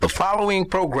The following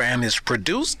program is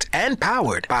produced and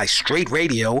powered by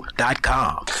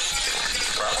StraightRadio.com.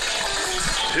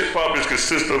 Hip-hop is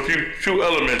consist of a few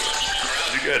elements.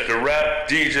 You got the rap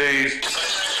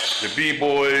DJs, the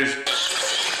B-boys,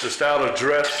 the style of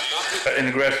dress, and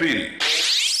the graffiti.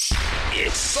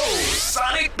 It's Soul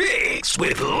Sonic Biggs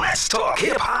with Let's Talk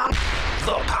Hip Hop,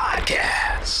 the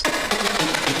podcast.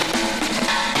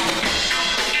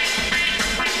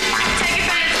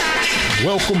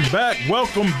 Welcome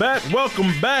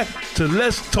back to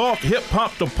Let's Talk Hip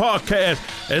Hop, the podcast.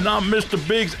 And I'm Mr.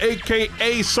 Biggs,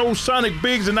 a.k.a. Soul Sonic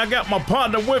Biggs, and I got my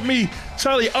partner with me,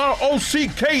 Charlie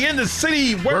R.O.C.K. in the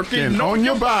city, working on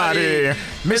your body.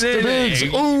 Mr. Biggs,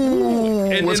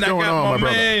 and what's then going I got on, my my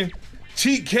brother? man,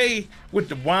 TK, with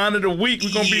the wine of the week.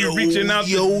 We're going to be reaching out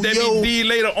to Debbie D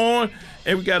later on.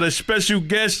 And we got a special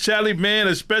guest, Charlie, man,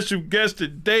 a special guest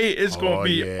today. It's going to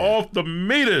be off the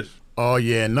meters. Oh,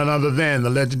 yeah, none other than the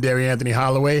legendary Anthony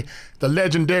Holloway, the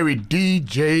legendary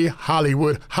DJ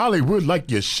Hollywood. Hollywood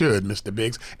like you should, Mr.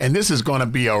 Biggs. And this is going to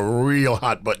be a real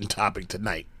hot-button topic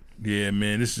tonight. Yeah,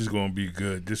 man, this is going to be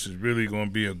good. This is really going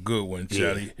to be a good one,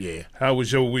 Charlie. Yeah. How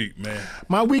was your week, man?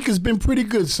 My week has been pretty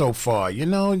good so far. You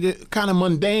know, kind of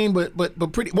mundane, but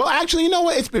pretty. Well, actually, you know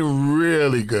what? It's been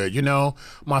really good. You know,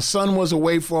 my son was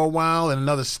away for a while in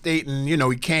another state, and, you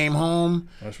know, he came home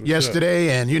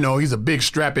yesterday, and, you know, he's a big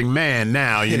strapping man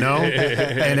now, you know,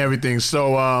 and everything.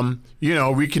 So, you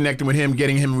know, reconnecting with him,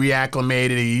 getting him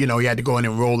reacclimated. He had to go and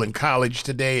enroll in college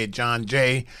today at John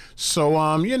Jay.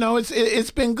 So, you know,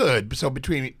 it's been good. So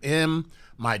between him,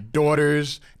 my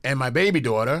daughters, and my baby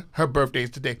daughter, her birthday's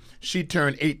today. She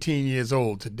turned 18 years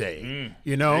old today.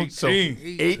 You know, 18. so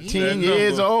 18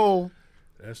 years old.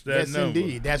 That's that yes, number.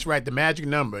 indeed. That's right, the magic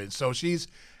number. And so she's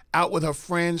out with her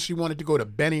friends. She wanted to go to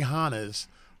Benihana's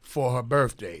for her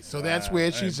birthday. So that's where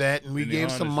she's at, and we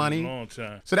gave some money.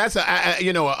 So that's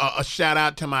a shout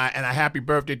out to and a happy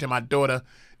birthday to my daughter,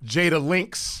 Jada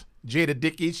Lynx. Jada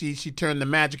Dickey, she turned the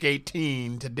magic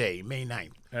 18 today, May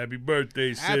 9th. Happy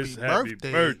birthday, sis. Happy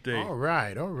birthday. All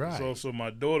right. It's also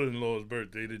my daughter-in-law's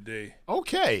birthday today.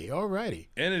 Okay, all righty.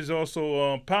 And it's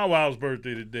also Powwow's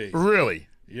birthday today. Really?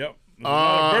 Yep. A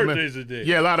lot of birthdays today.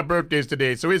 Yeah, a lot of birthdays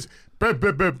today. So it's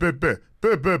birthday. So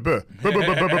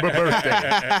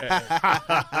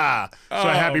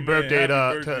happy birthday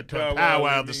to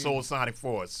Powwow of the Soul Sonic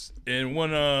Force. And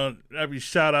one happy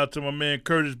shout out to my man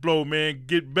Curtis Blow, man.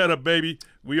 Get better, baby.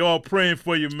 We all praying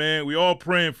for you, man. We all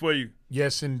praying for you.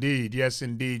 Yes, indeed.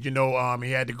 You know,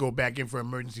 he had to go back in for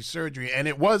emergency surgery, and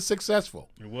it was successful.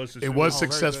 It was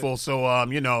successful. So,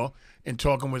 you know, in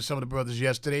talking with some of the brothers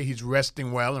yesterday, he's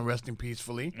resting well and resting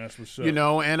peacefully. That's what's up. You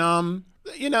know, and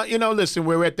you know, listen,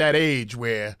 we're at that age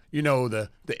where, you know, the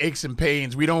aches and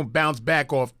pains, we don't bounce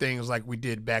back off things like we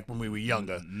did back when we were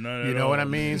younger. You know what I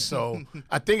mean? So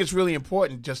I think it's really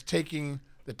important just taking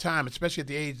the time, especially at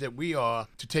the age that we are,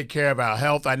 to take care of our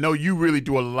health. I know you really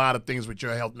do a lot of things with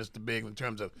your health, Mr. Biggs, in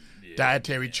terms of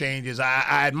dietary changes.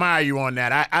 I admire you on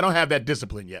that. I don't have that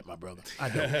discipline yet, my brother. I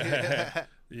don't.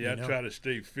 I try to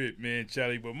stay fit, man,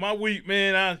 Charlie. But my week,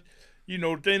 man,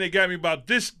 the thing that got me about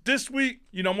this week,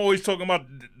 you know, I'm always talking about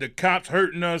the cops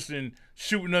hurting us and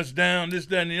shooting us down, this,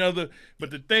 that, and the other. But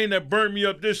the thing that burned me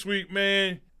up this week,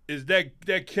 man, is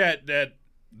that cat that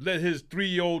let his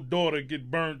 3-year-old daughter get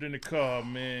burned in the car,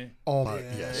 man. Oh my,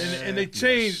 yes. And they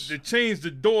changed the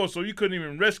door so you couldn't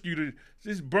even rescue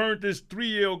just burned this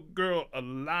 3-year-old girl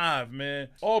alive, man.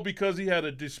 All because he had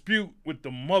a dispute with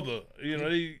the mother. You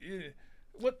know,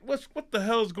 what the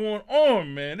hell's going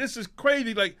on, man? This is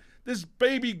crazy. Like, this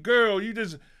baby girl,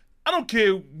 I don't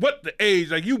care what the age,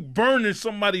 like, you burning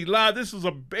somebody alive. This is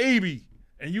a baby,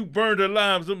 and you burned her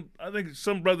alive. I think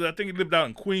he lived out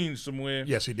in Queens somewhere.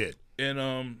 Yes, he did.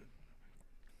 And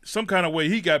some kind of way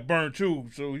he got burned too,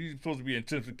 so he's supposed to be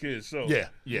intensive kids. So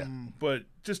yeah. But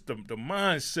just the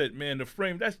mindset, man, the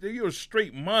frame. You're a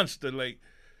straight monster. Like,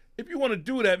 if you want to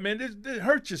do that, man, this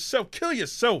hurt yourself, kill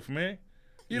yourself, man.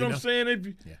 You know what I'm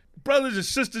saying? Brothers and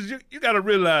sisters, you got to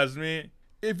realize, man,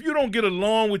 if you don't get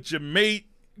along with your mate,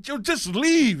 you'll just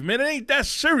leave, man. It ain't that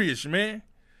serious, man.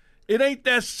 It ain't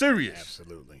that serious.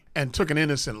 Absolutely. And took an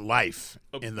innocent life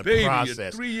in the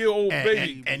process. A 3-year-old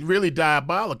baby. And really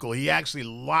diabolical. He actually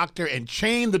locked her and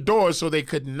chained the door so they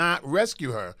could not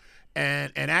rescue her.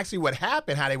 And actually what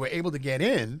happened, how they were able to get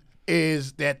in,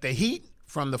 is that the heat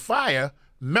from the fire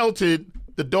melted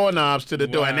the doorknobs to the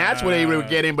door. And that's where they were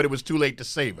getting, but it was too late to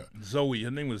save her. Zoe.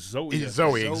 Her name was Zoe.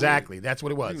 Zoe, exactly. That's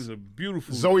what it was. She was a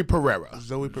beautiful. Zoe Pereira.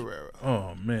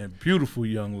 Oh, man. Beautiful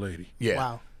young lady. Yeah.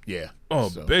 Wow. Yeah. Oh,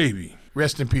 baby.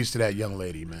 Rest in peace to that young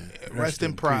lady, man. Rest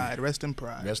in pride.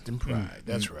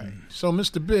 That's right. So,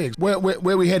 Mr. Biggs, where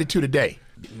we headed to today?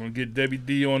 We're going to get Debbie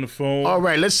D on the phone. All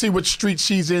right, let's see what street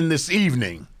she's in this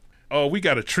evening. Oh, we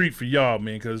got a treat for y'all,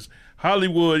 man, because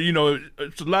Hollywood, you know,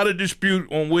 it's a lot of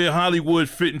dispute on where Hollywood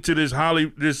fit into this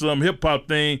hip hop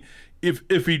thing,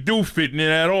 if he do fit in it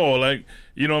at all. Like,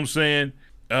 you know what I'm saying?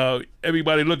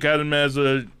 Everybody look at him as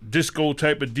a disco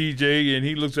type of DJ, and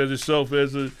he looks at himself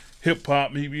as a hip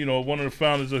hop. He, you know, one of the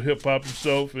founders of hip hop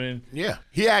himself, and yeah,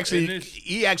 he actually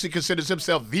considers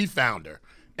himself the founder.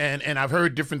 And I've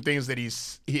heard different things that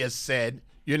he has said,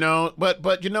 you know,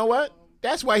 but you know what?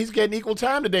 That's why he's getting equal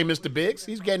time today, Mr. Biggs.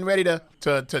 He's getting ready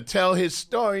to tell his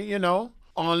story, you know,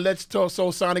 on Let's Talk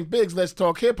Soul Sonic Biggs, Let's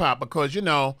Talk Hip Hop, because, you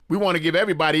know, we want to give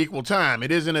everybody equal time.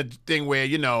 It isn't a thing where,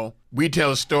 you know, we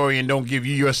tell a story and don't give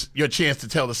you your chance to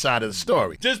tell the side of the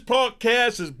story. This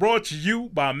podcast is brought to you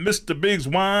by Mr. Biggs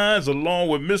Wines, along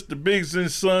with Mr. Biggs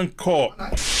and Son Corp.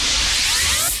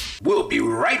 We'll be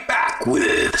right back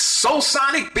with Soul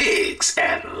Sonic Biggs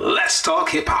and Let's Talk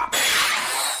Hip Hop.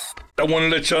 I want to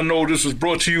let y'all know this was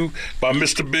brought to you by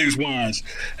Mr. Biggs Wines.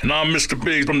 And I'm Mr.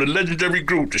 Biggs from the legendary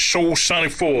group, the Soul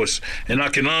Sonic Force. And I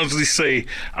can honestly say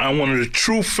I'm one of the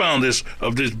true founders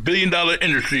of this billion-dollar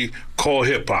industry called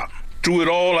hip-hop. Through it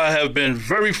all, I have been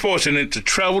very fortunate to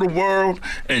travel the world,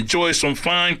 enjoy some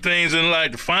fine things in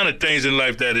life, the finer things in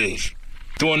life, that is.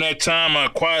 During that time, I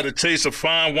acquired a taste of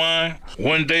fine wine.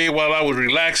 One day while I was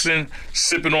relaxing,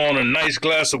 sipping on a nice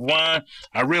glass of wine,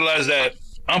 I realized that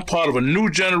I'm part of a new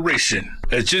generation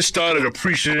that just started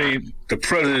appreciating the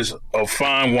presence of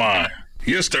fine wine.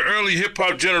 Yes, the early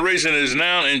hip-hop generation is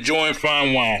now enjoying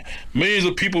fine wine. Millions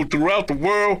of people throughout the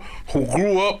world who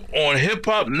grew up on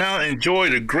hip-hop now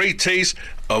enjoy the great taste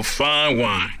of fine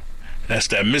wine. That's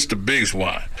that Mr. Biggs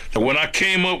wine. So when I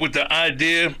came up with the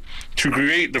idea to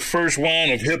create the first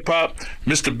wine of hip-hop,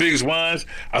 Mr. Biggs Wines,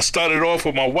 I started off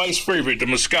with my wife's favorite, the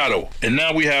Moscato. And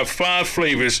now we have 5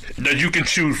 flavors that you can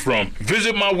choose from.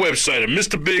 Visit my website at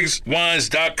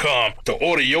MrBiggsWines.com to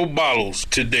order your bottles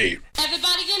today.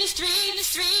 Everybody in the street,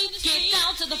 get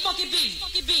down to the funky beat.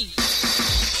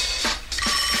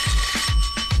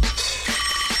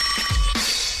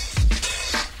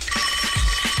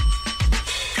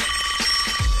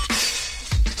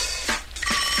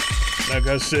 Like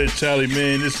I said, Charlie,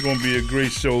 man, this is going to be a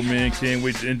great show, man. Can't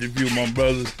wait to interview my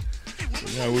brothers.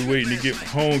 Now we're waiting to get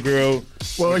homegirl.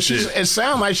 Well, it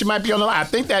sounds like she might be on the line. I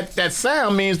think that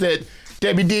sound means that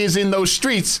Debbie D is in those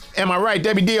streets. Am I right?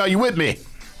 Debbie D, are you with me?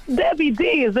 Debbie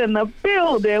D is in the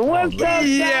building. What's up,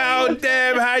 Yo,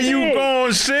 Deb, how you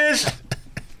going, sis?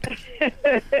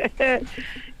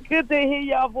 Good to hear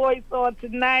your voice on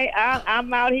tonight.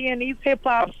 I'm out here in these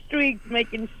hip-hop streets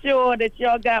making sure that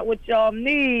y'all got what y'all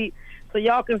need so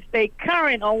y'all can stay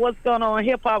current on what's going on in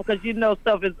hip-hop, because you know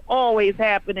stuff is always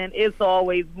happening. It's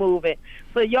always moving.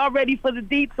 So y'all ready for the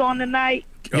deets on tonight?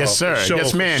 Yes, sir. Sure,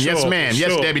 yes, ma'am. Yes, ma'am.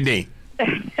 Yes, sure. Debbie D.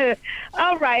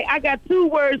 All right, I got 2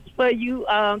 words for you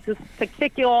to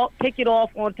kick it off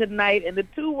on tonight, and the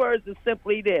 2 words is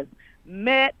simply this: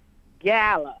 Met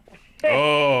Gala.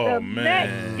 Oh, the man.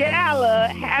 Met Gala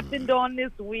happened on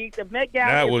this week. The Met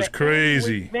Gala That is was an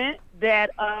crazy. event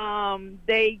that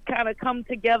they kind of come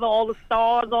together, all the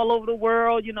stars all over the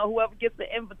world, you know, whoever gets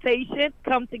the invitation,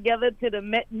 come together to the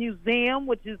Met Museum,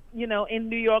 which is, you know, in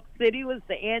New York City. It was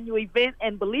the annual event,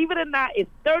 and believe it or not,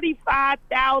 it's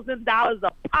 $35,000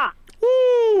 a pop.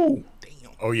 Woo!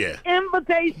 Oh, yeah.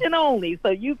 Invitation only, so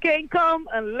you can't come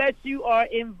unless you are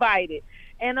invited.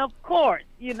 And of course,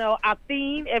 you know, our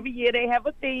theme, every year they have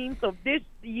a theme. So this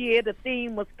year the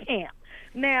theme was camp.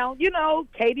 Now, you know,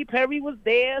 Katy Perry was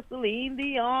there, Celine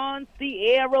Dion,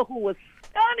 Ciara, who was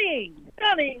stunning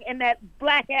in that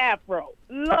black afro.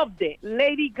 Loved it.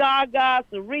 Lady Gaga,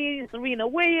 Serena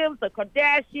Williams, the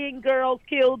Kardashian girls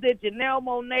killed it. Janelle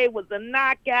Monáe was a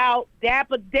knockout.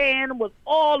 Dapper Dan was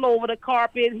all over the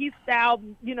carpet. He styled,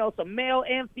 you know, some male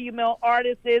and female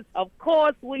artists. Of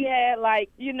course, we had, like,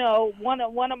 you know, one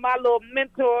of my little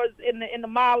mentors in the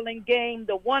modeling game,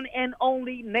 the one and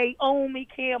only Naomi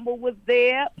Campbell was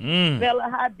there. Bella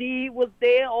Hadid was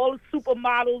there. All the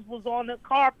supermodels was on the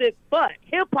carpet. But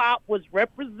hip-hop was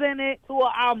represented. 2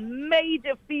 of our major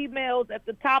females at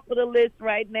the top of the list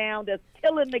right now that's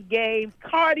killing the game: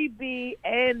 Cardi B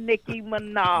and Nicki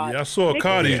Minaj. Yeah, I saw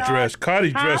Cardi's dress.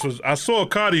 I saw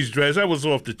Cardi's dress. That was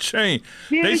off the chain.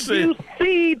 Did you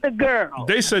see the girl?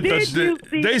 They said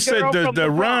the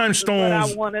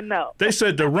rhinestones. I want to know. They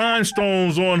said the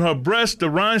rhinestones on her breast, the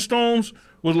rhinestones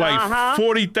was like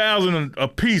 40,000 a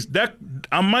piece. That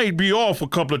I might be off a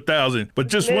couple of thousand, but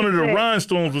just one of the Listen.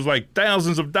 rhinestones was like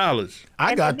thousands of dollars.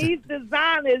 These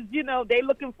designers, you know, they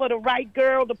looking for the right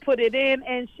girl to put it in,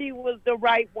 and she was the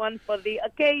right one for the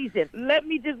occasion. Let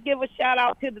me just give a shout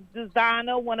out to the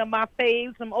designer. One of my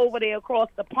faves from over there across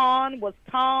the pond was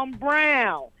Tom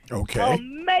Brown. Okay.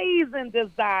 Amazing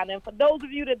design. And for those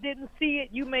of you that didn't see it,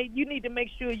 you need to make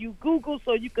sure you Google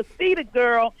so you could see the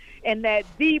girl in that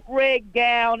deep red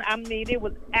gown. I mean, it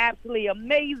was absolutely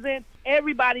amazing.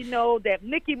 Everybody knows that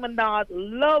Nicki Minaj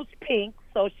loves pink,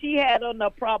 so she had on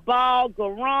a Prabal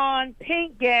Garan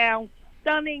pink gown.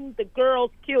 Stunning. The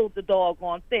girls killed the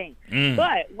doggone thing.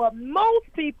 But what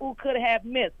most people could have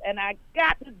missed, and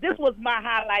this was my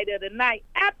highlight of the night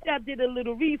after I did a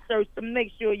little research to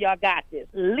make sure y'all got this.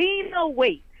 Lena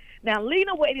Waithe. Now,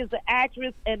 Lena Waithe is an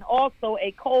actress and also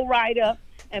a co-writer,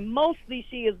 and mostly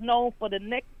she is known for the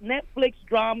Netflix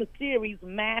drama series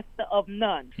Master of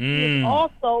None. She is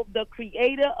also the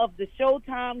creator of the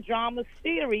Showtime drama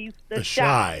series The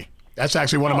Chi. That's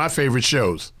actually one of my favorite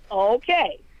shows.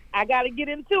 Okay. I got to get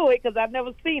into it because I've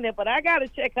never seen it, but I got to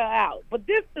check her out. But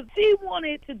she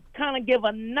wanted to kind of give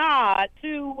a nod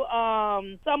to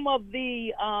some of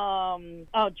the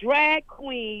drag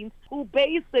queens who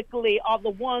basically are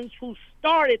the ones who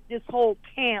started this whole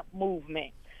camp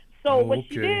movement. So what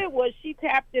she did was she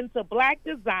tapped into black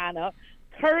designer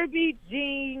Kirby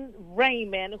Jean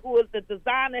Raymond, who is the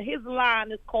designer. His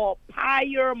line is called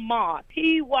Pyer Moss,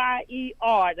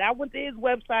 P-Y-E-R. I went to his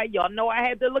website. Y'all know I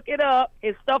had to look it up.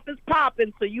 His stuff is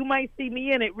popping, so you might see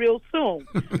me in it real soon.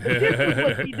 But this is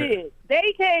what he did.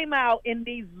 They came out in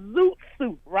these zoot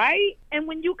suits, right? And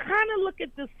when you kind of look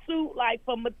at the suit, like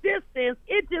from a distance,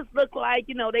 it just looked like,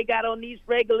 you know, they got on these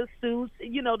regular suits.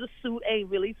 You know, the suit ain't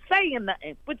really saying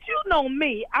nothing. But you know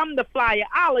me, I'm the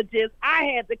flyerologist. I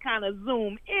had to kind of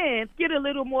zoom in, get a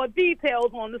little more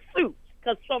details on the suit.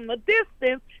 Because from a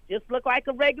distance, just looked like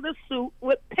a regular suit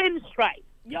with pinstripes.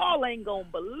 Y'all ain't gonna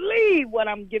believe what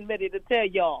I'm getting ready to tell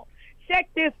y'all. Check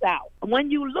this out.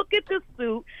 When you look at the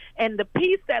suit, and the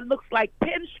piece that looks like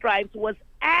pinstripes was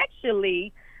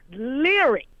actually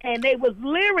lyrics. And they was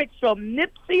lyrics from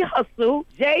Nipsey Hussle,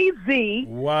 Jay-Z,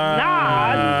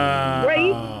 Nas,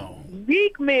 Drake,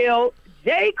 Meek Mill,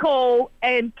 J. Cole,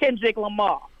 and Kendrick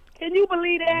Lamar. Can you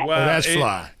believe that? Wow, that's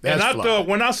fly. That's I fly. thought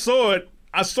when I saw it,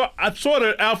 I saw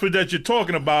the outfit that you're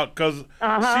talking about because she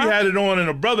had it on and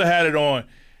her brother had it on.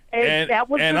 And that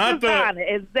was the designer,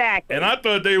 exactly. And I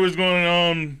thought they was going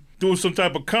to do some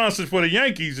type of concert for the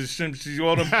Yankees and she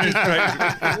all them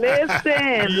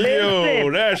Listen.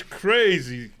 Yo, that's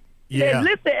crazy. Yeah.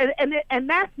 Listen, and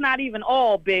that's not even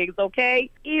all, Biggs, okay?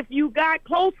 If you got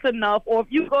close enough, or if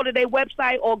you go to their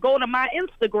website or go to my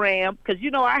Instagram, because,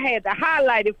 you know, I had to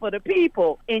highlight it for the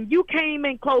people, and you came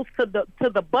in close to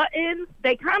the buttons,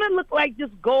 they kind of look like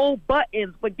just gold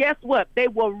buttons, but guess what? They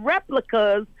were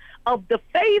replicas of the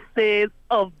faces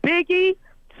of Biggie,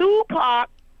 Tupac,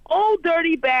 Old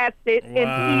Dirty Bastard, and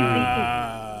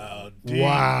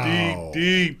Eazy-E.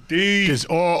 Deep. Just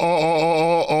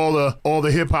all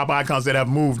the hip hop icons that have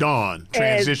moved on,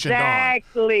 transitioned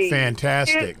exactly. on.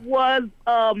 Fantastic. It was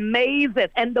amazing.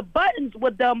 And the buttons were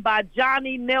done by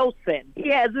Johnny Nelson. He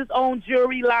has his own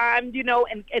jewelry line, you know,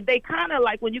 and they kind of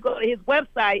like, when you go to his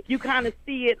website, you kind of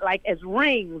see it like as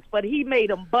rings, but he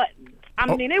made them buttons.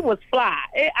 I mean, it was fly.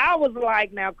 I was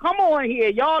like, now, come on here.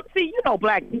 Y'all, see, you know,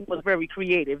 black people is very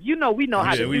creative. You know, we know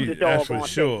how to do the doggone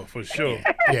for sure.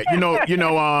 Yeah, you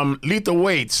know, Lethal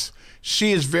Waits,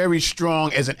 she is very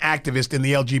strong as an activist in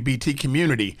the LGBT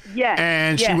community. Yes.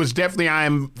 And she was definitely, I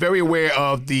am very aware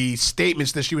of the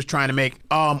statements that she was trying to make.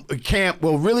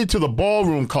 Really to the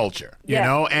ballroom culture, you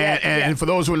know? And for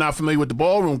those who are not familiar with the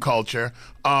ballroom culture,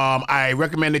 I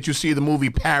recommend that you see the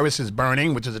movie Paris is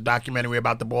Burning, which is a documentary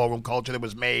about the ballroom culture that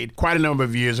was made quite a number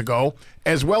of years ago,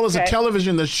 as well as a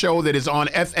television show that is on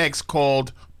FX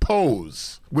called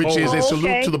Pose, which is a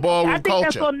salute to the ballroom culture. I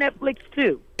think that's on Netflix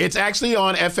too. It's actually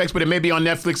on FX, but it may be on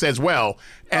Netflix as well.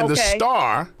 And the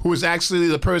star, who is actually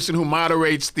the person who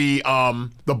moderates the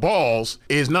balls,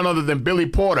 is none other than Billy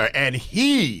Porter, and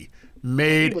he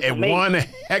made one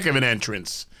heck of an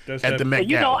entrance at the Met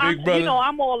Gala. You know,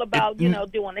 I'm all about doing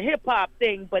the hip hop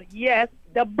thing, but yes,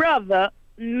 the brother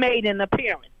made an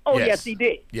appearance. Oh, yes he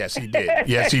did. Yes, he did.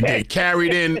 Yes, he did.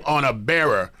 Carried in on a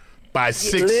bearer by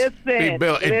six big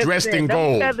bill dressed in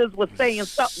gold. Them feathers was saying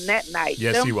something that night.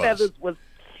 Yes, he was. Feathers was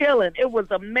killing. It was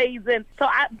amazing. So,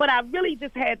 I really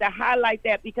just had to highlight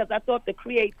that because I thought the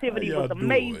creativity was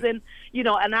amazing. You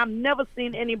know, and I've never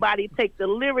seen anybody take the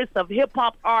lyrics of hip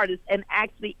hop artists and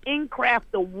actually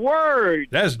craft the words.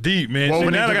 That's deep, man. See,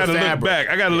 now I got to look back.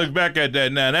 I got to look back at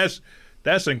that now.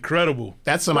 That's incredible.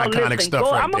 That's some Well, iconic listen,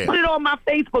 stuff right I'm there. gonna put it on my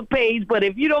Facebook page, but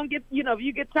if you don't get, if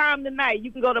you get time tonight,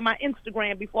 you can go to my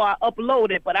Instagram before I upload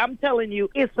it. But I'm telling you,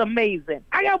 it's amazing.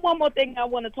 I got one more thing I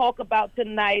want to talk about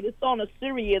tonight. It's on a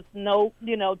serious note.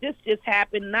 This just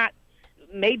happened not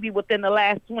maybe within the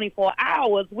last 24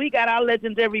 hours. We got our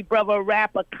legendary brother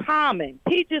rapper Common.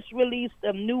 He just released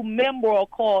a new memoir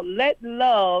called Let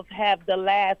Love Have the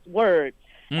Last Word.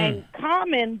 And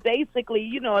Common, basically,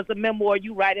 is a memoir.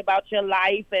 You write about your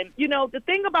life. And, the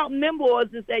thing about memoirs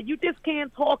is that you just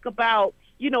can't talk about,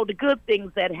 the good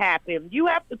things that happen. You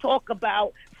have to talk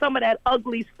about some of that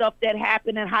ugly stuff that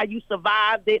happened and how you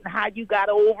survived it and how you got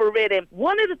over it. And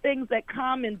one of the things that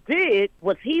Common did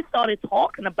was he started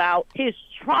talking about his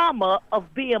trauma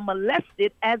of being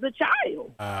molested as a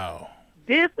child. Wow.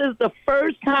 This is the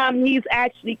first time he's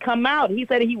actually come out. He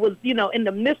said he was, in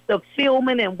the midst of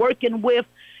filming and working with,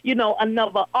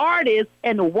 another artist.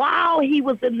 And while he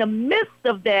was in the midst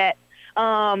of that,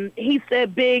 he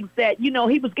said, Biggs, that, he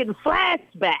was getting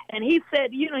flashbacks. And he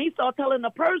said, he started telling the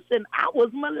person, I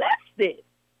was molested.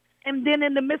 And then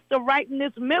in the midst of writing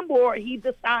this memoir, he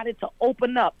decided to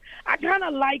open up. I kind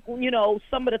of like,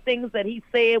 some of the things that he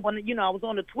said when, I was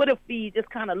on the Twitter feed,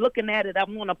 just kind of looking at it.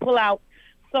 I'm going to pull out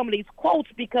some of these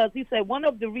quotes because he said one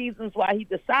of the reasons why he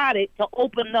decided to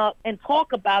open up and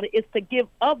talk about it is to give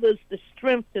others the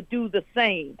strength to do the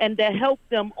same and to help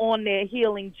them on their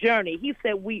healing journey. He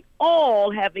said we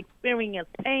all have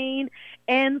experienced pain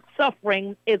and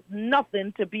suffering. Is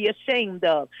nothing to be ashamed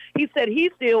of. He said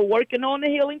he's still working on the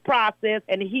healing process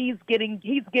and he's getting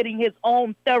his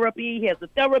own therapy. He has a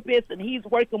therapist and he's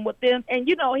working with them. And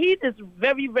he's just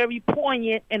very, very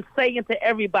poignant and saying to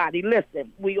everybody,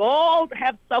 listen, we all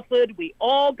have suffered, we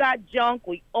all got junk,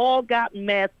 we all got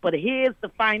mess, but here's the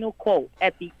final quote.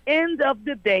 At the end of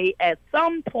the day, at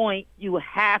some point, you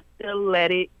have to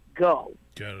let it go.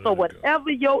 So whatever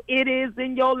it is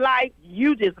in your life,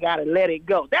 you just got to let it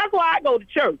go. That's why I go to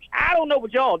church. I don't know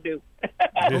what y'all do.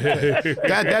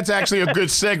 That's actually a good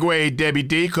segue, Debbie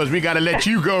D, because we got to let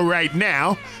you go right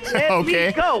now. Let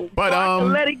me go. But so I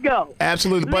can let it go.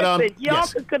 Absolutely. Listen, y'all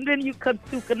yes. can continue to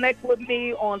connect with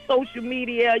me on social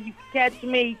media. You can catch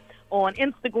me on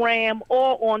Instagram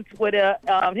or on Twitter.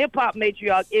 Hip Hop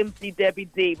Matriarch MC Debbie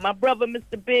D. My brother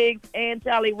Mr. Biggs and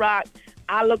Charlie Rock.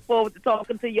 I look forward to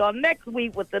talking to y'all next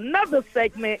week with another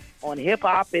segment on Hip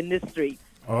Hop in the Streets.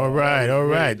 All right.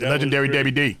 The legendary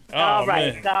Debbie D. All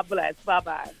right. Man. God bless.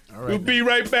 Bye-bye. All right, We'll be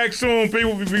right back soon,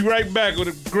 people. We'll be right back with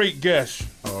a great guest.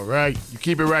 All right. You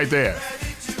keep it right there.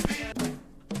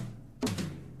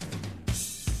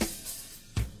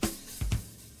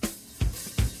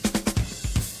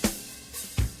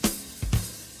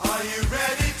 Are you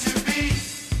ready to be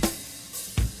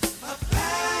a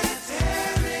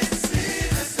planetary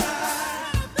citizen?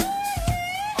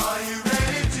 Are you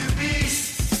ready to be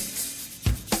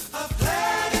a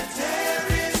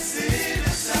planetary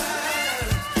citizen?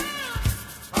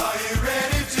 Are you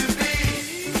ready to be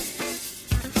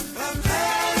a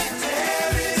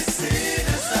planetary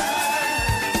citizen?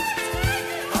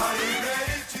 Are you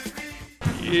ready to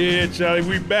be? Yeah, Charlie,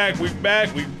 we back.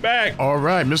 All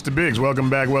right, Mr. Biggs, welcome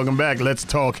back. Let's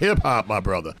talk hip-hop, my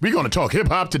brother. We're going to talk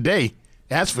hip-hop today.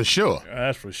 That's for sure.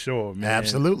 That's for sure, man.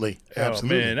 Absolutely. Oh,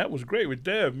 man, that was great with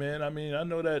Dev, man. I mean, I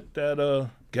know that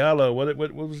gala, what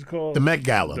was it called? The Met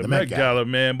Gala. The Met Gala,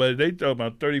 man. But they talk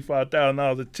about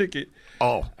 $35,000 a ticket.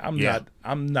 Oh, I'm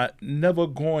not never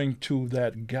going to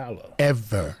that gala.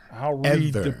 Ever. I'll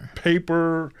read the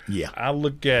paper. Yeah. I'll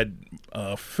look at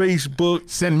Facebook.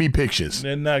 Send me pictures.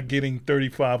 They're not getting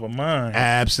 35 of mine.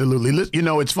 Absolutely.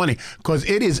 It's funny because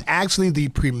it is actually the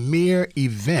premier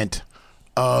event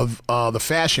of the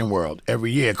fashion world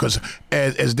every year because,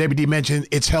 as Debbie D mentioned,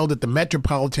 it's held at the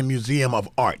Metropolitan Museum of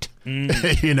Art,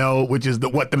 which is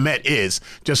what the Met is,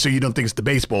 just so you don't think it's the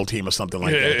baseball team or something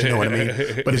like that. You know what I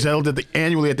mean? But it's held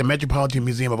annually at the Metropolitan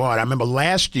Museum of Art. I remember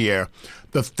last year,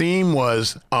 the theme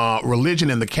was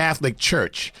religion in the Catholic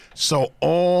Church. So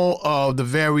all of the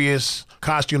various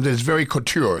costumes is very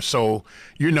couture. So,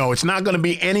 it's not going to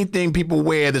be anything people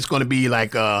wear that's going to be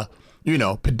like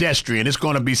pedestrian. It's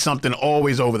going to be something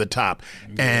always over the top.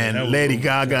 And Lady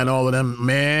Gaga and all of them,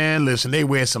 man, listen, they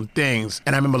wear some things.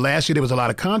 And I remember last year there was a lot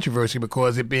of controversy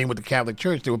because it being with the Catholic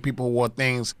Church, there were people who wore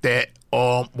things that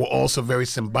were also very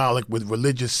symbolic with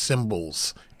religious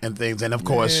symbols and things. And of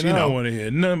course, Man, I you don't know. want to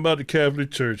hear nothing about the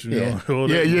Catholic Church. You know, all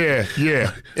Yeah, that-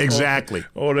 yeah, exactly.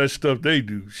 All that stuff they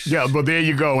do. Yeah, but there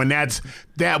you go. And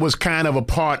that was kind of a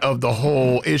part of the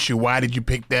whole issue. Why did you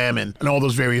pick them and all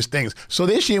those various things? So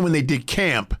this year when they did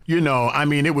camp, you know, I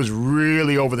mean, it was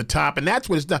really over the top. And that's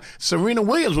what it's done. Serena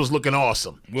Williams was looking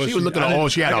awesome. Well, she was looking awesome.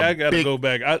 She had I a gotta big... go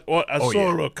back. I Oh,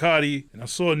 saw yeah. Cardi and I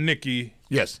saw Nicki.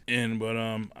 Yes. But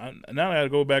now I gotta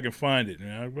go back and find it.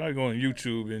 Man. I probably go on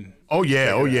YouTube and. Oh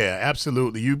yeah,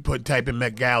 absolutely. You type in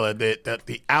Met Gala,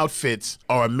 the outfits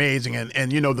are amazing,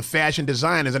 and you know the fashion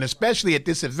designers, and especially at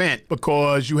this event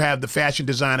because you have the fashion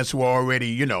designers who are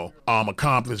already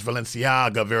accomplished,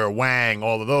 Balenciaga, Vera Wang,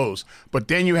 all of those. But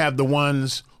then you have the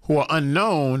ones who are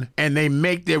unknown and they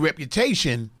make their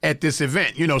reputation at this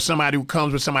event. You know, somebody who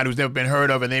comes with somebody who's never been heard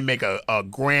of and they make a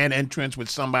grand entrance with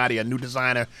somebody, a new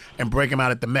designer, and break them out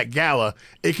at the Met Gala.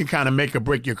 It can kind of make or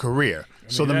break your career.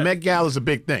 So the Met Gala is a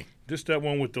big thing. Just that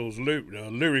one with those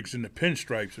lyrics and the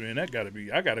pinstripes, man. I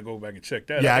gotta go back and check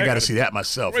that. Yeah, out. I got to see that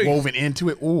myself. Crazy. Woven into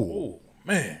it. Ooh. Oh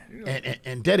man. You know,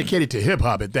 And dedicated to hip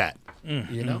hop at that.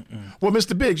 You know. Well,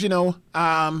 Mr. Biggs, you know,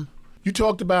 you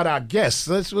talked about our guests.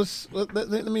 Let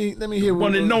me hear. the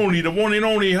one and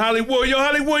only Hollywood. Yo,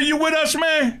 Hollywood, you with us,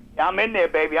 man? I'm in there,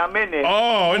 baby. I'm in there.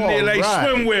 Oh, in there All like right.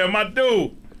 swimwear, my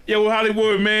dude. Yo,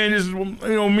 Hollywood, man. This is, me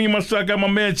and myself. I got my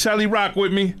man Charlie Rock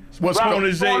with me. What's Rock, going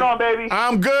what's going on, baby?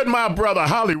 I'm good, my brother.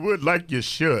 Hollywood, like you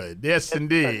should. Yes,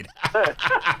 indeed.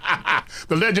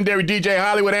 The legendary DJ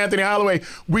Hollywood, Anthony Holloway.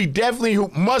 We definitely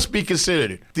must be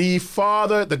considered the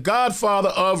godfather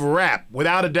of rap,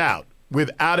 without a doubt.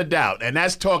 Without a doubt. And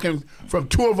that's talking from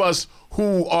two of us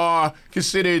who are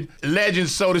considered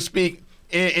legends, so to speak,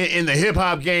 in the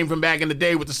hip-hop game from back in the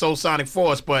day with the Soul Sonic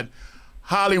Force. But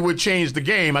Hollywood changed the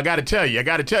game. I got to tell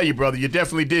you, brother. You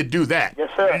definitely did do that. Yes,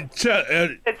 sir.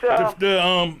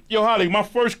 Yo, Holly, my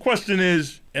first question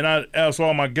is, and I ask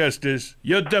all my guests this,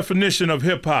 your definition of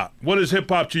hip-hop. What is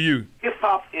hip-hop to you?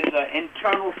 Hip-hop is an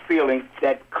internal feeling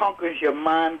that conquers your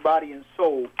mind, body, and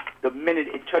soul the minute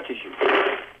it touches you.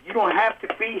 You don't have to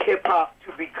be hip-hop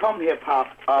to become hip-hop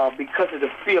because of the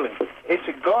feeling. It's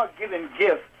a God-given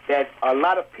gift that a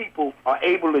lot of people are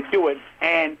able to do it,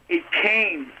 and it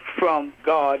came from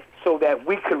God so that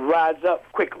we could rise up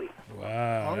quickly.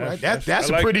 Wow. All right. That's I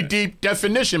a like pretty that. deep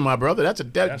definition, my brother. That's a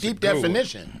That's a deep good one.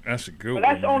 definition. That's a good But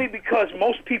one. that's only because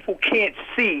most people can't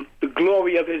see the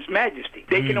glory of His Majesty.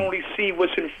 They can only see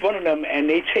what's in front of them, and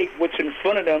they take what's in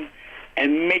front of them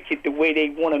and make it the way they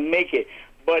want to make it.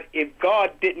 But if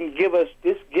God didn't give us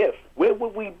this gift, where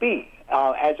would we be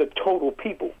as a total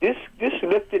people? This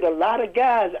lifted a lot of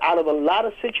guys out of a lot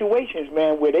of situations,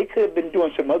 man, where they could have been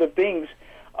doing some other things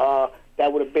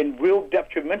that would have been real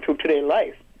detrimental to their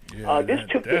life. Yeah, This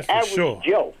took that's the for average sure.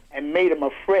 Joe and made him a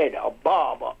Fred, a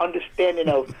Bob, an understanding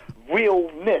of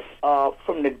realness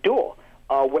from the door.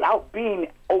 Without being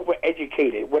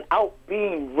overeducated, without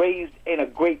being raised in a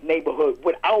great neighborhood,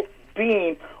 without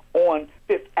being on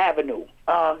Fifth Avenue.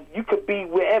 You could be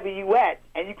wherever you at,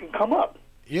 and you can come up.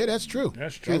 Yeah, that's true.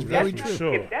 That's true. That's very That's for true.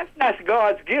 sure. If that's not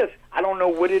God's gift, I don't know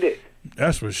what it is.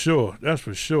 That's for sure. That's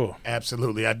for sure.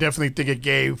 Absolutely. I definitely think it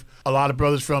gave a lot of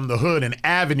brothers from the hood an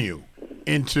avenue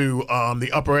into the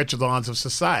upper echelons of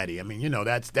society. I mean, you know,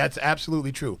 that's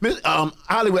absolutely true.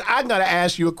 Hollywood, I got to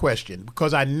ask you a question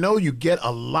because I know you get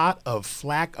a lot of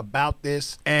flack about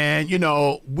this. And, you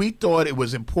know, we thought it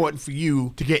was important for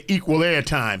you to get equal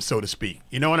airtime, so to speak.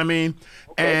 You know what I mean?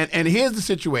 Okay. And here's the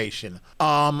situation.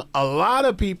 A lot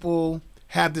of people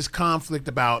have this conflict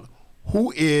about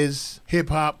who is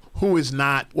hip-hop, who is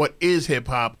not, what is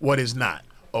hip-hop, what is not.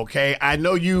 Okay? I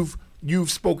know you've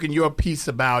spoken your piece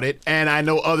about it, and I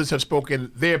know others have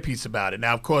spoken their piece about it.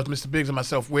 Now, of course, Mr. Biggs and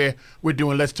myself, we're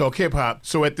doing Let's Talk Hip Hop.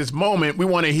 So at this moment, we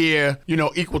want to hear, you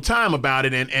know, equal time about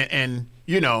it and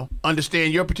you know,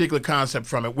 understand your particular concept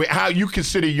from it, how you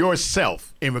consider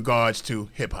yourself in regards to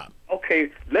hip hop.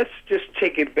 Okay, let's just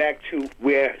take it back to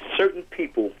where certain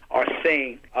people are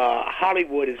saying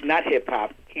Hollywood is not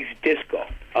hip-hop, he's disco.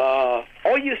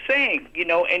 All you're saying, you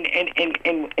know,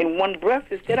 in one breath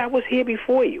is that I was here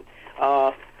before you.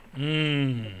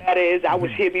 That is, I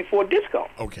was here before disco.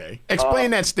 Okay.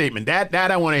 Explain that statement. That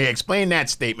I want to hear. Explain that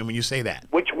statement when you say that.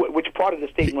 Which part of the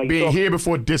statement are you Being talking here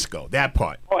before disco, that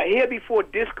part. here before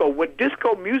disco. When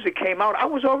disco music came out, I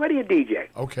was already a DJ.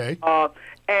 Okay.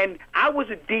 And I was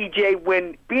a DJ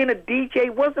when being a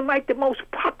DJ wasn't like the most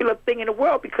popular thing in the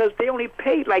world because they only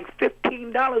paid like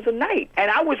 $15 a night. And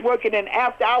I was working in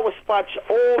after-hour spots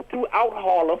all throughout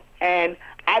Harlem, and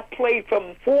I played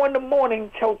from 4 in the morning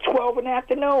till 12 in the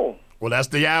afternoon. Well, that's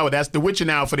the hour. That's the witching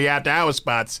hour for the after-hour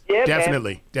spots. Yeah,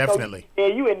 definitely, man. definitely. So,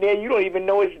 yeah, you in there, you don't even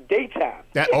know it's daytime.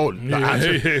 I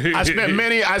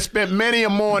spent many a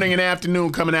morning and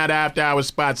afternoon coming out of after-hour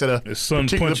spots at a The sun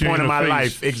particular punch you point in of the my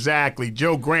face. life. Exactly.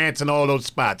 Joe Grant's and all those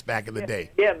spots back in the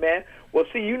day. Yeah, man. Well,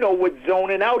 see, you know what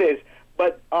zoning out is.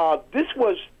 But this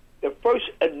was the first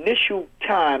initial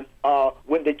time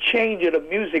when the change of the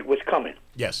music was coming.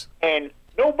 Yes. And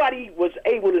nobody was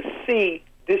able to see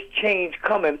this change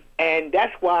coming, and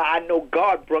that's why I know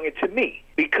God brought it to me,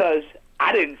 because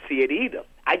I didn't see it either.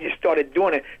 I just started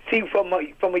doing it. See, from a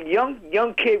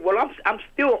young kid. Well, I'm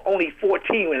still only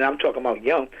 14 when I'm talking about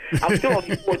young. I'm still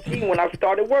only 14 when I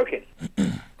started working.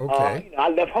 Okay. I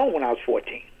left home when I was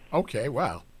 14. Okay.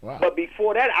 Wow. But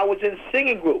before that, I was in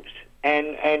singing groups,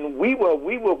 and we were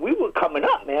coming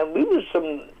up, man. We were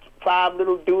some 5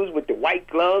 little dudes with the white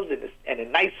gloves and the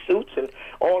nice suits and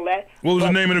all that. What was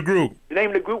the name of the group? The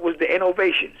name of the group was the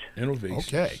Innovations. Innovations.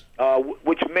 Okay.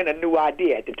 Which meant a new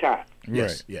idea at the time.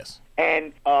 Yes. Yes.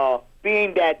 And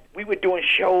being that we were doing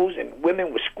shows and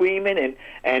women were screaming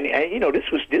and you know, this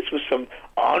was some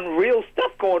unreal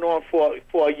stuff going on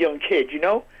for a young kid, you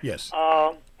know. Yes.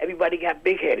 Everybody got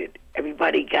big-headed.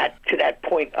 Everybody got to that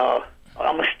point.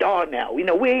 I'm a star now. You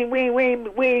know, we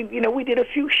you know, we did a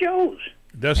few shows.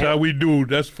 That's how we do.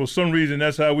 That's for some reason.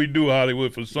 That's how we do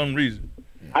Hollywood. For some reason.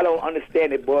 I don't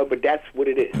understand it, boy, but that's what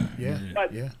it is. Yeah.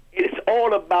 But Yeah. it's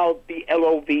all about the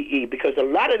LOVE, because a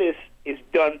lot of this is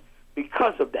done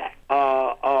because of that.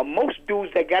 Most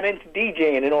dudes that got into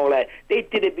DJing and all that, they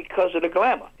did it because of the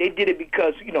glamour. They did it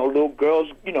because, you know, little girls,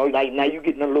 you know, like now you're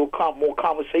getting a little more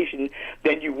conversation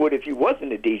than you would if you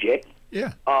wasn't a DJ.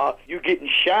 Yeah. You're getting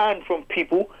shine from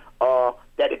people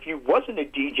that if you wasn't a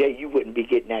DJ, you wouldn't be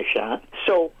getting that shine.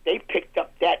 So they picked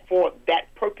up that for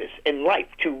that purpose in life,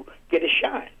 to get a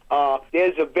shine.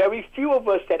 There's a very few of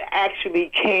us that actually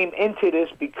came into this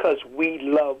because we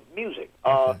love music.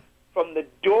 From the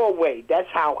doorway, that's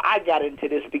how I got into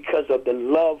this, because of the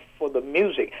love for the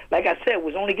music. Like I said,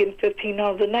 was only getting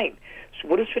 $15 a night. So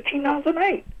what is $15 a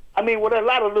night? I mean, with a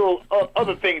lot of little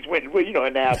other things went, you know,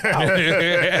 in the house.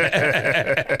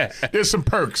 There's some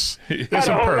perks. There's Not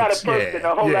some a whole lot perks. of perks and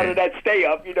a whole lot of that stay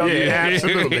up, you know. Yeah,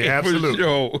 absolutely, For absolutely,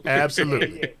 sure.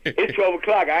 absolutely, It's 12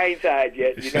 o'clock. I ain't tired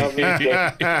yet, you know what I mean?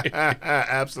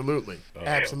 absolutely,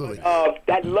 absolutely.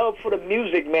 That love for the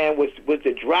music, man, was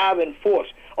the driving force.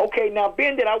 Okay, now,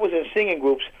 being that I was in singing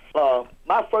groups,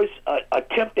 my first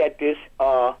attempt at this,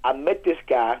 I met this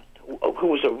guy who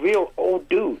was a real old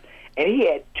dude, and he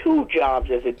had 2 jobs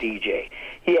as a DJ.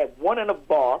 He had one in a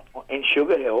bar in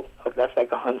Sugar Hill, that's like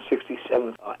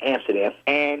 167th Amsterdam,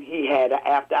 and he had an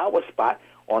after-hour spot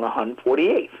on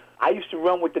 148th. I used to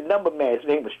run with the number man. His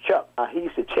name was Chuck. He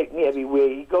used to take me everywhere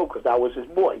he go because I was his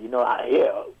boy. You know,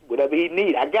 whatever he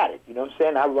need, I got it. You know what I'm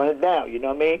saying? I run it down. You know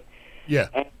what I mean? Yeah.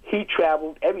 And he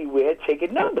traveled everywhere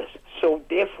taking numbers. So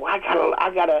therefore,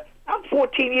 I'm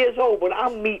 14 years old, but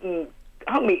I'm meeting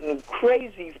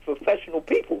crazy professional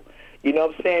people. You know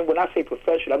what I'm saying? When I say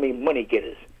professional, I mean money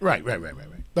getters. Right.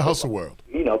 The hustle world.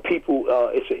 You know, people.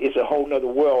 It's a whole nother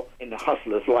world in the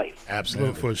hustler's life.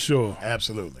 Absolutely. For sure.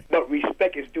 Absolutely. But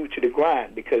respect is due to the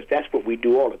grind, because that's what we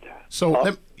do all the time. So,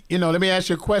 let me ask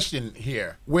you a question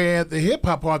here. Where the hip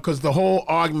hop part, because the whole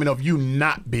argument of you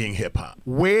not being hip hop,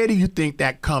 where do you think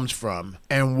that comes from,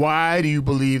 and why do you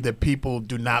believe that people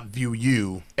do not view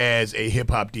you as a hip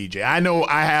hop DJ? I know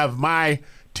I have my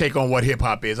take on what hip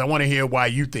hop is. I want to hear why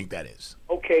you think that is.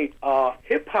 Okay,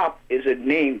 hip-hop is a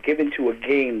name given to a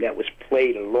game that was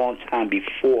played a long time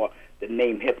before the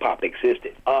name hip-hop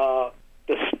existed. The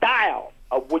style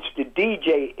of which the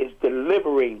DJ is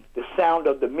delivering the sound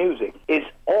of the music is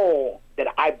all that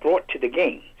I brought to the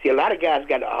game. See, a lot of guys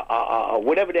got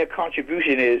whatever their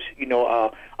contribution is, you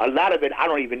know, a lot of it, I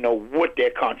don't even know what their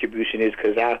contribution is,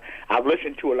 because I've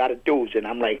listened to a lot of dudes, and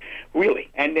I'm like, really?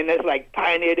 And then there's like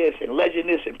Pioneer this and Legend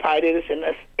this and Pioneer this, and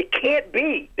it can't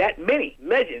be that many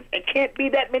legends. It can't be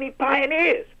that many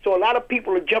pioneers. So a lot of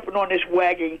people are jumping on this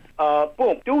wagon.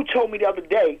 Boom. Dude told me the other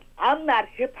day, I'm not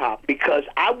hip-hop because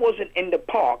I wasn't in the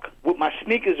park with my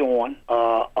sneakers on,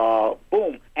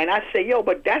 boom. And I say, yo,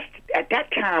 but at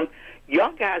that time,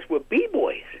 young guys were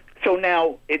B-boys. So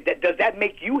now, does that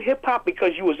make you hip-hop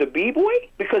because you was a B-boy?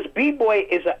 Because B-boy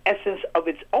is an essence of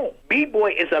its own.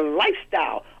 B-boy is a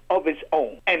lifestyle of its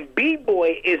own. And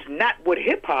B-boy is not what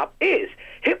hip-hop is.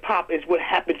 Hip-hop is what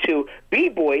happened to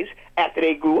B-boys after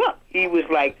they grew up. He was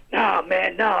like, nah,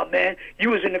 man, you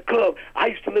was in the club. I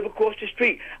used to live across the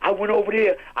street. I went over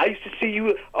there. I used to see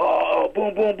you,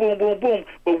 boom, boom, boom, boom, boom.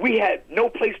 But we had no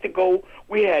place to go.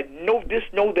 We had no this,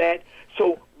 no that.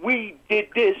 So we did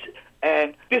this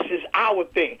and this is our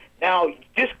thing. Now,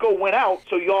 disco went out,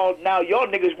 so y'all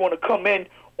niggas want to come in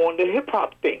on the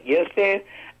hip-hop thing, you understand?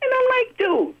 And I'm like,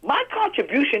 dude, my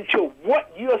contribution to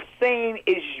what you're saying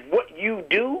is what you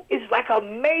do is like a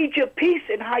major piece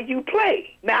in how you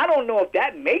play. Now, I don't know if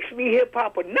that makes me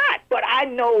hip-hop or not, but I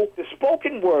know the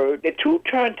spoken word, the 2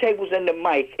 turntables and the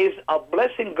mic is a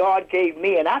blessing God gave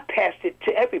me, and I passed it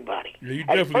to everybody. Yeah, you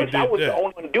At definitely first, I did was that. the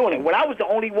only one doing it. When I was the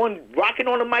only one rocking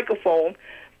on the microphone,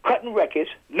 cutting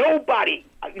records, nobody,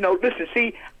 listen,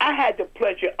 see, I had the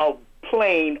pleasure of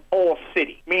playing all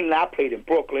city, meaning I played in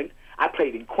Brooklyn, I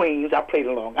played in Queens, I played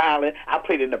in Long Island, I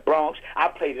played in the Bronx, I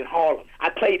played in Harlem. I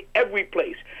played every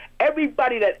place.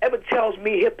 Everybody that ever tells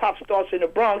me hip-hop starts in the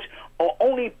Bronx are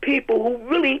only people who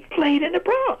really played in the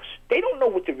Bronx. They don't know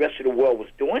what the rest of the world was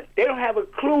doing. They don't have a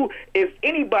clue if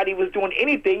anybody was doing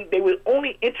anything. They were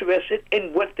only interested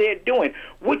in what they're doing,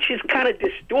 which is kind of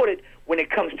distorted when it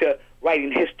comes to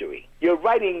writing history. You're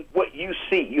writing what you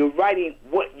see. You're writing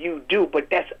what you do,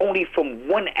 but that's only from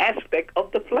one aspect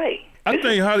of the play. I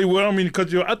think Hollywood,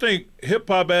 because I think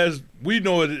hip-hop as we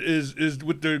know it is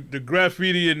with the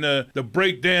graffiti and the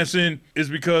break dancing is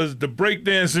because the break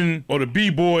dancing or the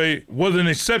b-boy wasn't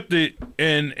accepted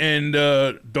and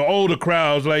the older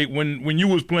crowds, like when you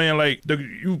was playing, like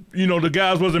the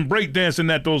guys wasn't break dancing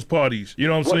at those parties. You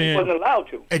know what I'm saying? Wasn't allowed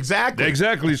to.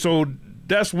 Exactly. So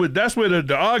that's where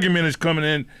the argument is coming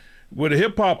in. Where the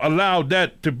hip-hop allowed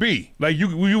that to be. Like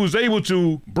you was able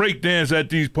to break dance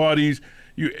at these parties.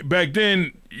 Back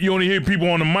then, you only hear people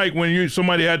on the mic when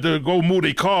somebody had to go move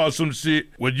their car or some shit.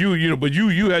 But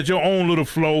you had your own little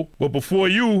flow. But before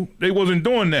you, they wasn't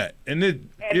doing that, and they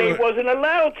wasn't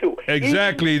allowed to.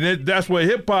 Exactly. That's where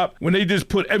hip hop, when they just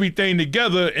put everything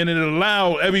together and it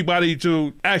allowed everybody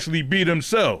to actually be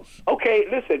themselves. Okay,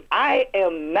 listen, I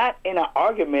am not in an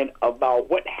argument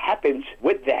about what happens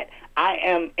with that. I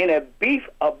am in a beef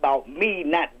about me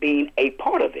not being a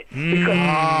part of it.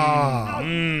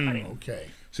 Okay.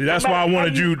 See, that's why I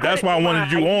wanted you. That's why I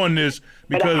wanted you on this,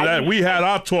 because we had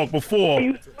our talk before.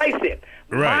 You slice it.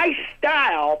 Right. My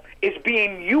style is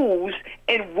being used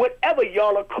in whatever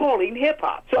y'all are calling hip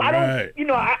hop. So I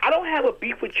don't, I don't have a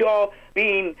beef with y'all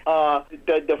being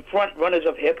the front runners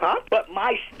of hip hop, but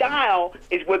my style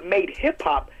is what made hip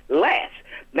hop last.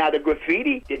 Now, the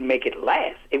graffiti didn't make it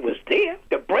last. It was there.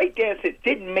 The breakdancing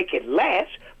didn't make it last,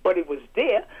 but it was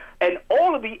there. And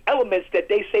all of the elements that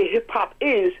they say hip-hop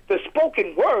is, the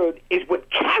spoken word is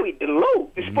what carried the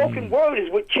load. The spoken word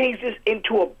is what changed this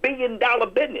into a billion-dollar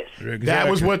business. Exactly. That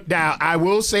was what. Now, I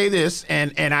will say this,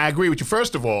 and I agree with you.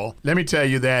 First of all, let me tell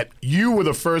you that you were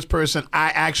the first person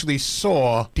I actually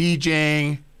saw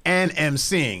DJing and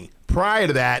MCing. Prior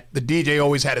to that, the DJ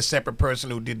always had a separate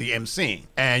person who did the MCing.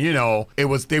 And,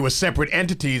 they were separate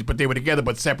entities, but they were together,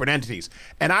 but separate entities.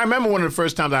 And I remember one of the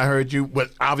first times I heard you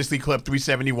was obviously Club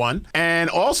 371, and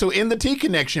also in the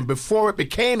T-Connection before it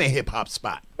became a hip-hop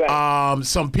spot. Right.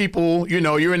 Some people,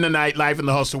 you're in the nightlife in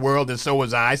the hustle world, and so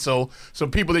was I. So some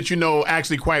people that you know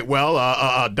actually quite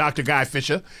well, Dr. Guy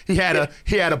Fisher, he had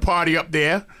a party up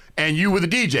there, and you were the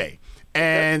DJ.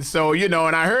 And so, and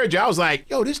I heard you, I was like,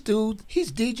 yo, this dude,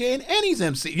 he's DJing and he's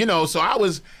MC, so I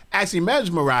was actually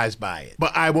mesmerized by it.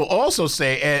 But I will also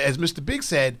say, as Mr. Big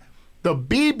said, the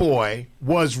B-boy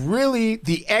was really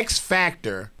the X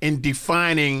factor in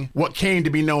defining what came to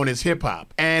be known as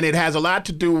hip-hop. And it has a lot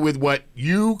to do with what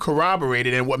you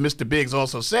corroborated and what Mr. Biggs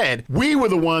also said. We were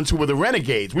the ones who were the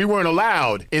renegades. We weren't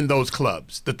allowed in those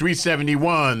clubs. The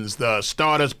 371s, the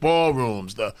Stardust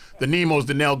Ballrooms, the Nemos,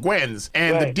 the Nell Gwentons.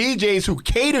 And Right. the DJs who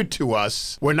catered to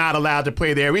us were not allowed to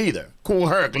play there either. Kool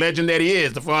Herc, legend that he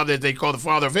is, the father that they call the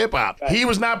father of hip-hop. Right. He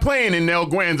was not playing in Nell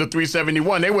Gwentons or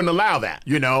 371. They wouldn't allow that,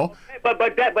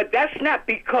 But that's not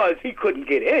because he couldn't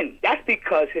get in. That's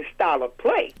because his style of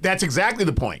play. That's exactly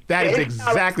the point. That is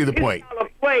exactly the point.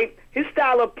 His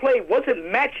style of play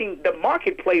wasn't matching the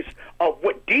marketplace of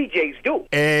what DJs do.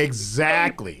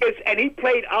 Exactly. And he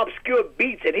played obscure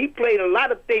beats, and he played a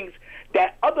lot of things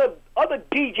that other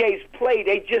DJs play.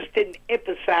 They just didn't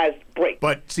emphasize break.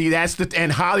 But see,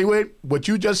 and Hollywood, what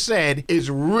you just said is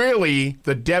really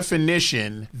the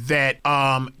definition that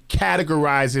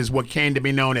categorizes what came to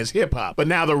be known as hip hop. But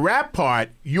now the rap part,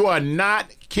 you are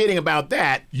not kidding about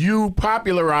that. You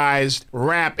popularized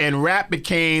rap, and rap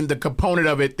became the component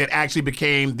of it that actually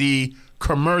became the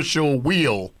commercial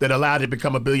wheel that allowed it to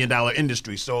become $1 billion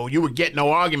industry. So you would get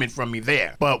no argument from me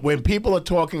there. But when people are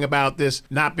talking about this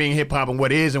not being hip hop and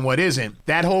what is and what isn't,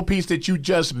 that whole piece that you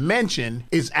just mentioned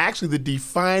is actually the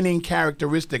defining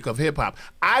characteristic of hip hop.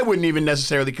 I wouldn't even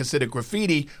necessarily consider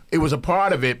graffiti. It was a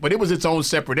part of it, but it was its own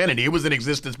separate entity. It was in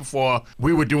existence before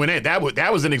we were doing it. That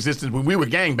was in existence when we were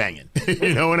gangbanging.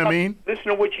 You know what I mean? Listen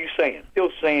to what you're saying.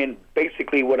 Still saying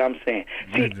basically what I'm saying.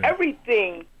 See,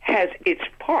 everything has its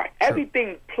part.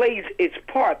 Everything plays its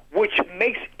part, which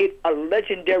makes it a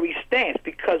legendary stance,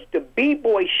 because the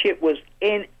B-boy shit was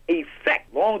in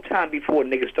effect long time before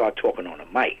niggas started talking on the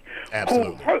mic.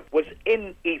 Absolutely. Kool Herc was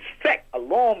in effect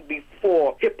long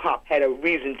before hip-hop had a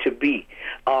reason to be.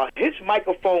 His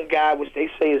microphone guy, which they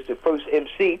say is the first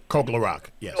MC. Coke La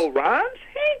Rock, yes. No rhymes?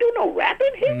 He ain't do no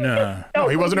rapping. Nah. No,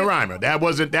 he wasn't a rhymer. That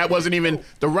wasn't even,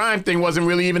 the rhyme thing wasn't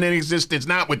really even in existence,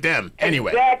 not with them.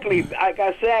 Anyway.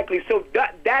 Exactly. So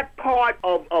that part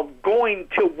of going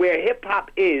to where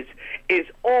hip-hop is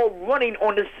all running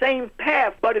on the same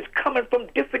path, but it's coming from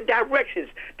different directions.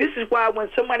 This is why when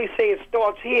somebody say it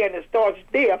starts here and it starts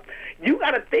there, you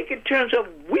got to think in terms of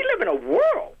we live in a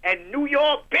world. And New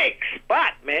York, big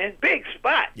spot, man. Big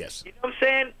spot. Yes. You know what I'm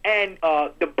saying? And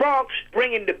the Bronx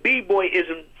bringing the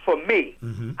B-boyism for me.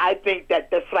 Mm-hmm. I think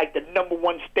that's like the number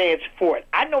one stance for it.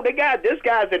 I know there's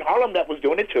guys in Harlem that was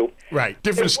doing it too. Right.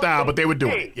 Different style, but they were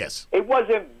doing it. Yes. It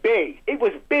wasn't big. It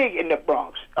was big in the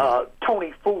Bronx.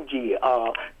 Tony Fuji,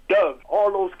 Doug,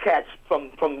 all those cats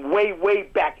from way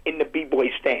back in the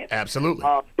B-boy stance. Absolutely.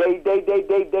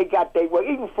 They got they were,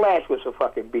 even Flash was a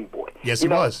fucking B-boy. Yes, he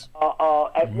was.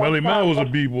 Melly Mel was a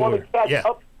B-boy. Yeah.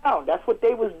 Uptown, that's what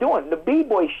they was doing, the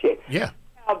B-boy shit. Yeah.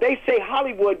 Now, they say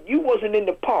Hollywood, you wasn't in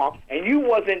the park and you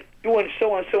wasn't doing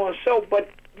so and so and so, but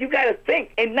you got to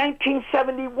think, in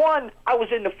 1971, I was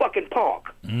in the fucking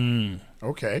park.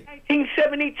 Okay.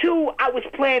 1972, I was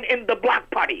playing in the block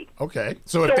party. Okay.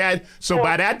 So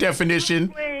by that definition,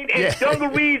 Playing in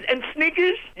dungarees and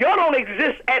sneakers, y'all don't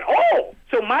exist at all.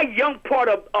 So my young part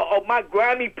of my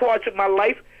grimy parts of my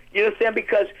life, you understand?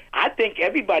 Because I think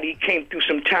everybody came through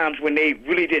some times when they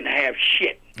really didn't have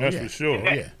shit. That's for sure.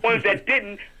 And ones that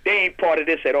didn't, they ain't part of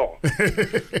this at all.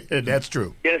 That's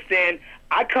true. You understand?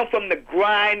 I come from the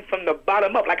grind, from the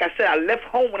bottom up. Like I said, I left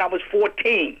home when I was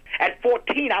 14. At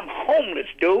 14, I'm homeless,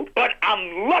 dude. But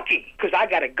I'm lucky because I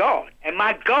got a guard. And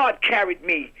my guard carried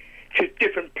me to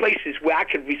different places where I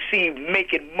could receive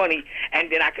making money and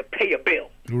then I could pay a bill.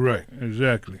 Right,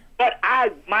 exactly. But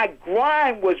my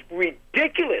grind was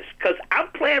ridiculous because I'm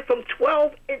playing from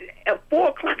 4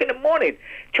 o'clock in the morning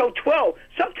till 12.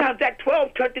 Sometimes that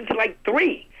 12 turned into like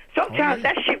 3. Sometimes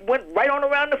that shit went right on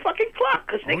around the fucking clock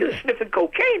because niggas are sniffing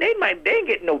cocaine. They ain't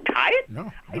getting no tired.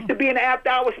 No. I used to be in an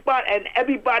after-hour spot, and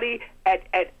everybody at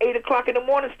 8 o'clock in the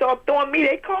morning start throwing me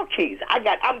their car keys.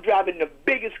 I'm driving the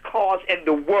biggest cars in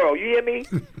the world. You hear me?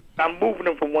 I'm moving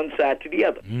them from one side to the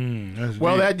other.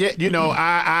 Well,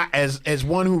 I as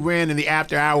one who ran in the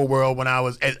after-hour world when I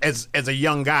was as a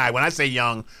young guy. When I say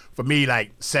young, for me,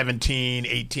 like 17,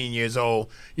 18 years old.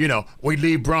 We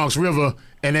leave Bronx River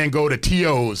and then go to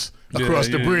T.O.'s across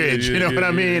the bridge. You know what I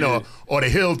mean? Or the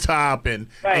Hilltop and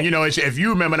if you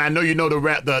remember, and I know you know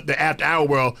the after-hour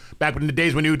world back in the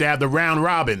days when you would have the round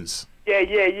robins.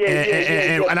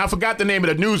 And I forgot the name of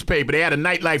the newspaper. They had a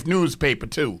nightlife newspaper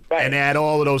too, and they had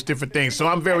all of those different things. So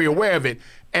I'm very aware of it.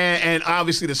 And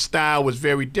obviously the style was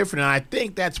very different. And I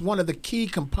think that's one of the key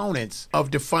components of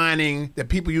defining that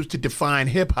people used to define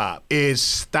hip hop is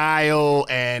style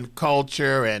and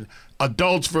culture and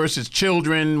adults versus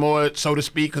children, more so to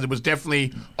speak, because it was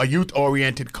definitely a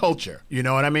youth-oriented culture. You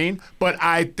know what I mean? But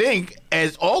I think,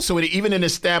 as also even in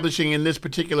establishing in this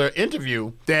particular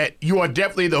interview, that you are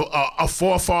definitely a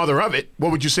forefather of it. What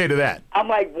would you say to that? I'm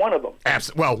like one of them.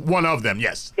 Well, one of them,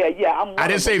 yes. Yeah. I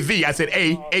didn't say the. I said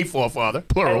a forefather,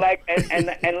 plural.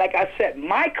 And like I said,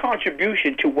 my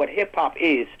contribution to what hip hop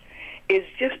is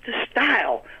just the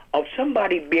style of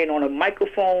somebody being on a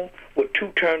microphone with 2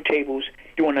 turntables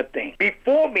doing a thing.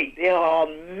 Before me, there are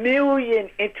a million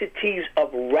entities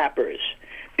of rappers.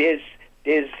 There's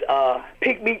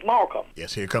Pig Meat Markham.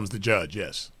 Yes, here comes the judge.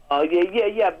 Yes.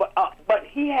 Yeah. But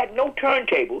he had no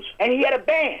turntables and he had a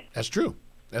band. That's true.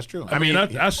 I mean,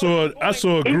 I saw a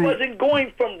group. He wasn't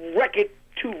going from record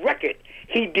to record.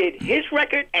 He did his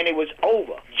record, and it was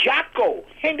over. Jocko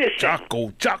Henderson.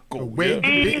 Jocko.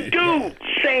 Dude,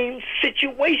 same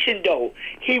situation, though.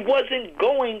 He wasn't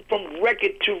going from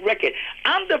record to record.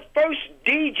 I'm the first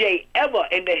DJ ever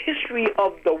in the history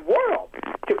of the world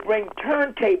to bring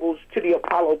turntables to the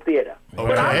Apollo Theater. Okay.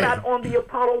 But I'm not on the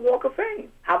Apollo Walk of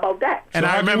Fame. How about that? And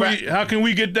I remember. How can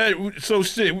we get that? So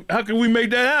shit. How can we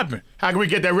make that happen? How can we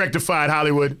get that rectified,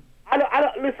 Hollywood? I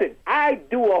don't listen. I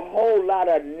do a whole lot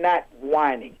of not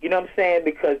whining. You know what I'm saying?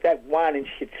 Because that whining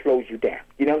shit slows you down.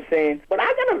 You know what I'm saying? But I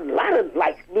got a lot of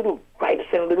like little gripes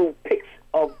and little picks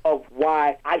of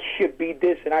why I should be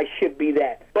this and I should be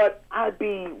that. But I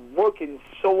be working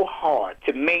so hard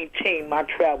to maintain my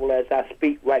travel as I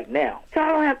speak right now. So I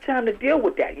don't have time to deal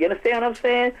with that. You understand what I'm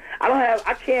saying?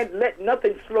 I can't let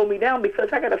nothing slow me down because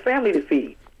I got a family to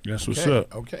feed. That's what's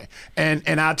up. Okay.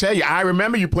 And I'll tell you, I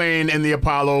remember you playing in the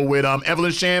Apollo with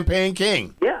Evelyn Champagne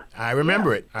King. Yeah. I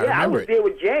remember it. I was there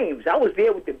with James. I was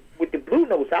there with the Blue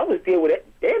Notes. I was there with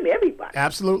damn everybody.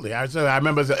 Absolutely. I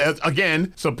remember,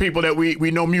 again, some people that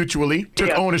we know mutually took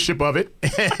ownership of it.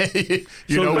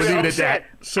 We'll leave it at that.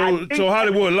 So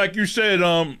Hollywood, like you said,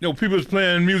 people was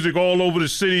playing music all over the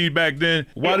city back then.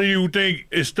 Why do you think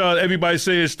it started? Everybody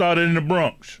say it started in the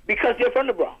Bronx. Because they're from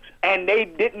the Bronx. And they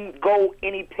didn't go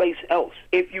anyplace else.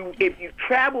 If you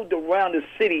traveled around the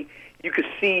city, you could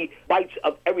see bites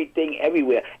of everything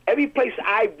everywhere. Every place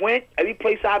I went, every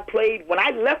place I played, when I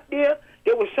left there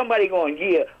was somebody going,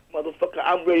 yeah, motherfucker,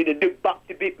 I'm ready to do bop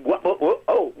the bit.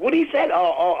 What he said?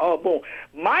 Boom.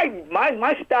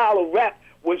 My style of rap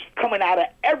was coming out of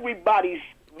everybody's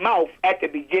mouth at the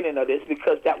beginning of this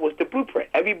because that was the blueprint.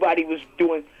 Everybody was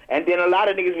doing, and then a lot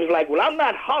of niggas was like, well, I'm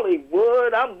not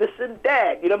Hollywood, I'm this and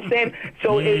that. You know what I'm saying?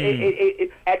 So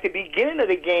at the beginning of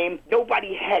the game,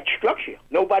 nobody had structure.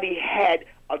 Nobody had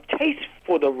a taste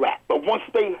for the rap. But once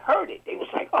they heard it, they was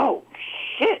like, oh,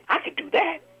 shit, I could do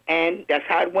that. And that's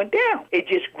how it went down. It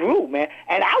just grew, man.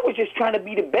 And I was just trying to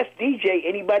be the best DJ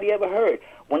anybody ever heard.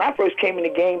 When I first came in the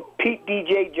game, Pete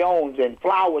DJ Jones and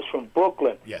Flowers from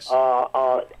Brooklyn, yes,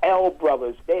 L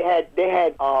Brothers, they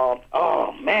had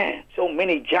oh man, so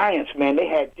many giants, man. They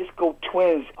had Disco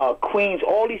Twins, Queens.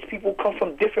 All these people come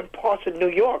from different parts of New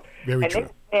York. Very true.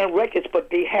 They had records, but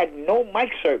they had no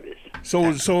mic service. So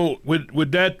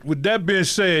with that being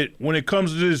said, when it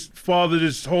comes to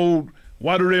this whole,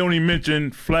 why do they only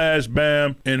mention Flash,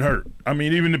 Bam, and Herc? I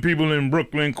mean, even the people in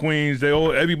Brooklyn, Queens,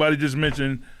 everybody just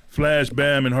mentioned Flash,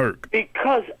 Bam, and Herc.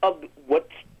 Because of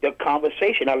what's the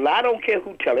conversation. A lie don't care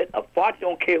who tell it. A fart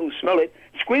don't care who smell it.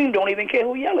 Scream don't even care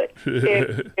who yell it.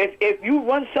 If you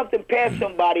run something past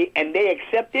somebody and they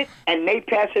accept it and they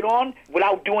pass it on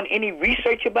without doing any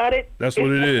research about it, that's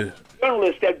what it is.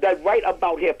 Journalists that write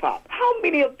about hip hop. How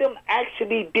many of them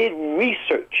actually did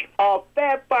research?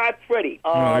 Fab Five Freddy,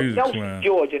 Nelson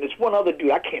George, and there's one other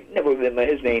dude. I can't never remember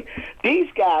his name. These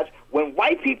guys, when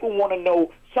white people want to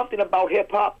know something about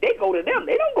hip hop, they go to them.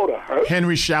 They don't go to Herc.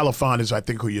 Henry Chalifant is, I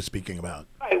think, who you're speaking about.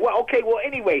 Right. Well, okay. Well,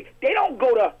 anyway, they don't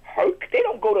go to Herc. They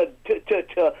don't go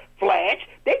to Flash.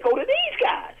 They go to these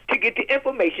guys to get the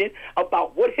information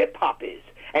about what hip hop is,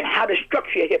 and how to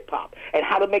structure hip-hop, and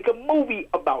how to make a movie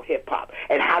about hip-hop,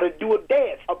 and how to do a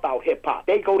dance about hip-hop.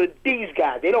 They go to these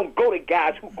guys. They don't go to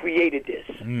guys who created this.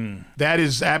 That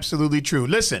is absolutely true.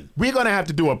 Listen, we're going to have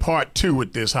to do a part 2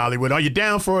 with this, Hollywood. Are you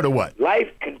down for it or what? Life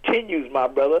continues, my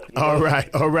brother. All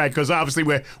right, because obviously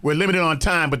we're limited on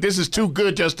time, but this is too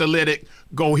good just to let it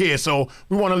go here. So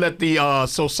we want to let the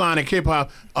Sonic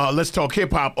Hip-Hop, Let's Talk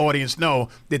Hip-Hop audience know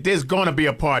that there's going to be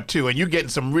a part 2, and you're getting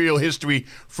some real history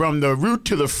from the root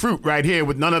to the fruit right here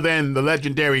with none other than the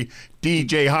legendary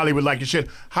DJ Hollywood Like You Should.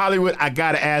 Hollywood, I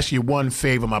got to ask you one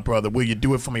favor, my brother. Will you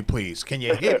do it for me, please? Can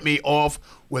you hit me off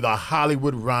with a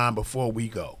Hollywood rhyme before we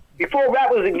go? Before rap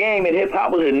was a game and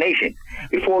hip-hop was a nation,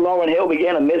 before Lauryn Hill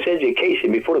began a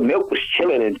miseducation, before the milk was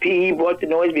chilling and P.E. brought the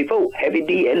noise, before Heavy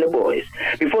D and the boys,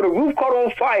 before the roof caught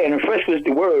on fire and fresh was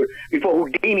the word, before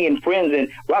Houdini and Friends and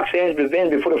Roxanne's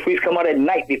Revenge, before the freeze come out at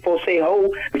night, before Say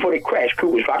Ho, before the Crash Crew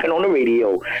was rocking on the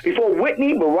radio, before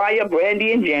Whitney, Mariah,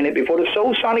 Brandy, and Janet, before the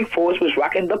Soul Sonic Force was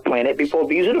rocking the planet, before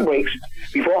Views of the Breaks,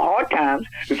 before Hard Times,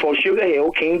 before Sugar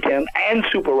Hill, King Tim, and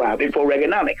Super Rob, before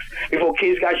Reaganomics, before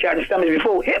kids got shot in the stomachs,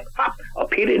 before hip-hop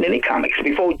appeared in any comics,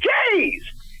 before J's,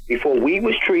 before weed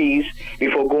was trees,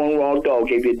 before going raw dog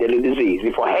gave you a deadly disease,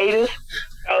 before haters,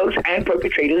 thugs, and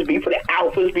perpetrators, be for the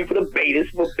alphas, be for the betas,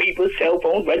 for beepers, cell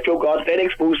phones, retro cards,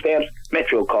 FedEx, food stamps,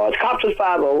 Metro cards, cops was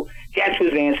 5-0, Jats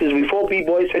was dances, before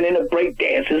B-boys turned into break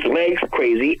dances, legs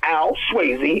crazy, Al,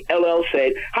 Swayze, LL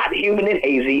said, hot, humid, and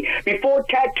hazy, before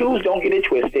tattoos, don't get it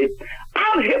twisted,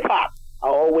 I'm hip-hop. I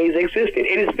always existed.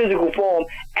 It is physical form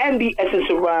and the essence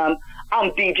of rhyme. I'm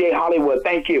DJ Hollywood.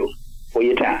 Thank you for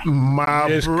your time.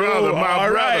 My brother. All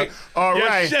right.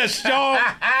 Yes, Sean.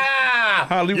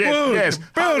 Hollywood. Yes.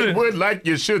 Hollywood Like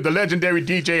You Should. The legendary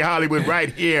DJ Hollywood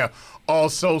right here.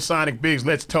 Also, Sonic Biggs,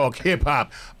 Let's Talk Hip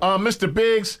Hop. Mr.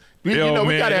 Biggs, We Yo,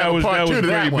 man, gotta that have was a part two to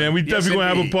great, that one. man. We Yes, definitely gonna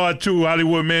have a indeed. part 2,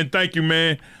 Hollywood, man. Thank you,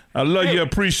 man. I love you.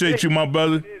 Appreciate you, my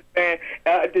brother. Man,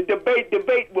 the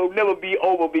debate will never be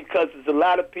over because there's a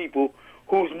lot of people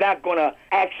who's not going to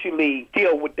actually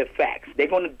deal with the facts. They're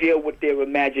going to deal with their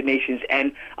imaginations,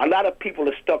 and a lot of people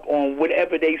are stuck on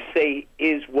whatever they say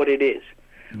is what it is.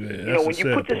 Yeah, When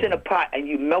you put this in a pot and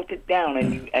you melt it down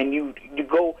and you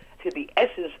go to the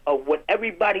essence of what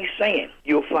everybody's saying,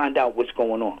 you'll find out what's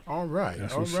going on. All right,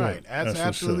 That's all what's right. up. That's That's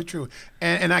absolutely what's true.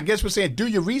 And I guess we're saying do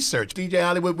your research, DJ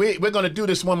Hollywood. We're going to do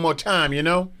this one more time, you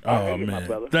know? Oh, my man.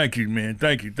 brother. Thank you, man.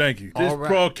 Thank you. This All right.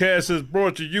 broadcast is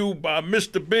brought to you by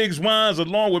Mr. Biggs Wines,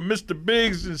 along with Mr.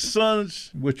 Biggs and Sons.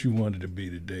 What you wanted to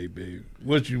be today, baby?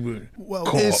 What you would? Well,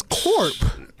 it's Corp.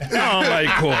 I don't like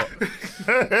Corp.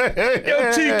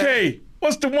 Yo, TK,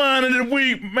 what's the wine of the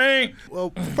week, man?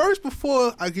 Well, first,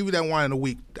 before I give you that wine of the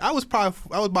week, that was by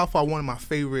far one of my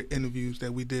favorite interviews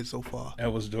that we did so far.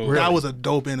 That was dope. That was a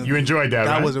dope interview. You enjoyed that,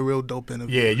 That right? was a real dope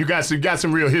interview. Yeah, you got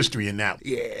some real history in that.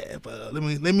 Yeah, but let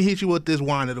me hit you with this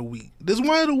wine of the week. This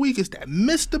wine of the week is that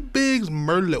Mr. Biggs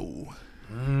Merlot.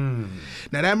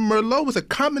 Now that Merlot was a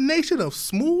combination of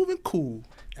smooth and cool.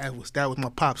 That was my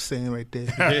pops saying right there.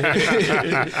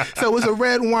 So it's a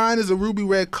red wine, it's a ruby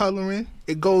red coloring.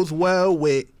 It goes well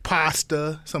with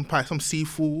pasta, some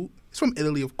seafood. It's from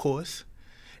Italy, of course.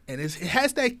 And it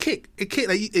has that kick. You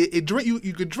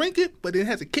could drink it, but it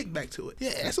has a kickback to it.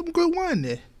 Yeah, that's some good wine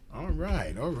there. All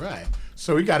right.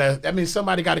 So that means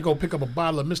somebody got to go pick up a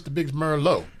bottle of Mr. Biggs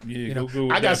Merlot. Yeah, go with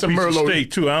I got that some piece of Merlot.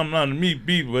 steak too. I'm not a meat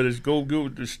beef, but it's go good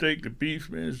with the steak, the beef,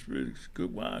 man. It's really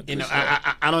good wine. You know, Good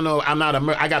stuff. I don't know.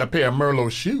 I got a pair of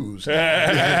Merlot shoes. But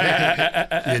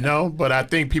I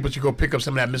think people should go pick up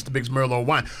some of that Mr. Biggs Merlot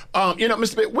wine.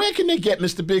 Mr. Biggs, where can they get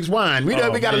Mr. Biggs wine? We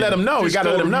got to let them know. We got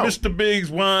to let them know.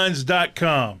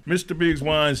 MrBiggsWines.com.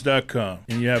 MrBiggsWines.com.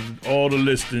 And you have all the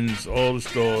listings, all the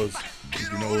stores.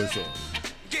 You know it's all.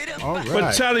 All right.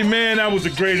 But Charlie, man, that was a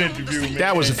great interview, man.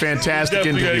 That was a fantastic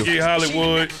Definitely interview. gotta get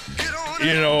Hollywood.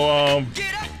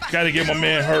 Gotta get my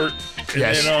man Hurt. And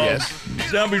Yes, then,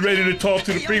 yes. I'll be ready to talk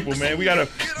to the people, man. We gotta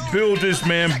build this,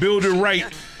 man, build it right.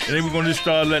 And then we're gonna just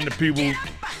start letting the people,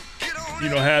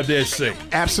 have their say.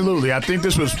 Absolutely. I think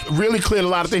this was really cleared a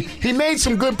lot of things. He made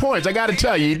some good points. I got to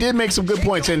tell you, he did make some good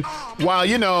points. And while,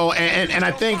 and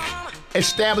I think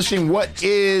establishing what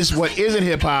isn't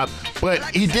hip hop, but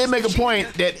he did make a point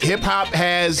that hip hop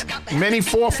has many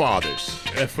forefathers.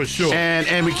 That's for sure.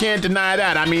 And we can't deny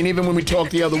that. I mean, even when we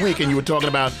talked the other week and you were talking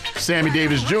about Sammy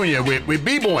Davis Jr. with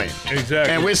B-boying.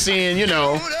 Exactly. And we're seeing,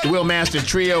 the Will Master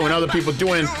Trio and other people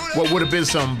doing what would have been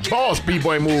some boss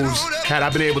B-boy moves had I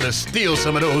been able to steal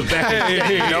some of those back in the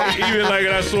day, Even like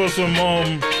I saw some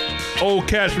old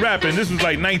cats rapping. This was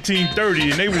like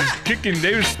 1930, and they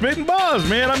was spitting bars,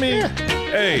 man. I mean,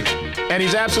 hey. And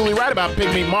he's absolutely right about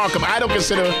Pigmeat Markham. I don't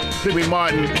consider Pigmeat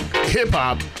Martin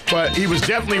hip-hop, but he was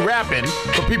definitely rapping.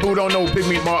 For people who don't know,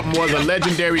 Pigmeat Martin was a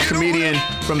legendary comedian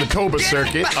from the Toba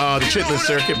circuit, the Chitlin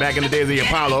circuit, back in the days of the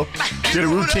Apollo. Did a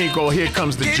routine called Here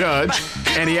Comes the Judge,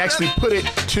 and he actually put it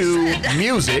to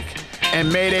music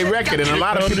and made a record. And a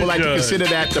lot of people like to consider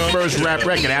that the first rap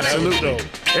record. Absolutely.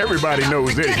 Everybody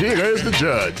knows it. Here's the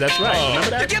Judge. That's right. Remember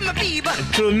that?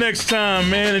 Until next time,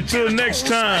 man. Until next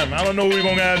time. I don't know who we're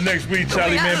going to have next week,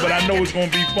 Charlie, man, but I know it's going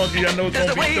to be funky. I know it's going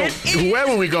to be dope.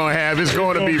 Whoever we're going to have is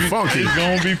going to be funky. It's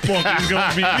going to be funky. It's going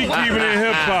to be. We keeping it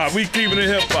hip-hop. We keeping it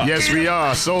hip-hop. Yes, we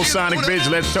are. Soul Sonic Bitch.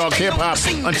 Let's talk hip-hop.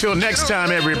 Until next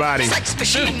time, everybody. This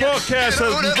broadcast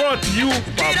has been brought to you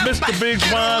by Mr. Biggs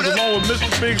Wines along with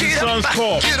Mr. Biggs and Sons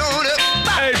Corp.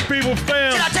 Hey, people,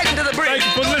 fam. Thank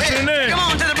you for listening in.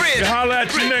 We'll holler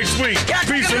at you next week.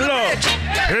 Peace and love.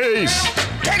 Peace.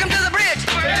 Take him to the bridge.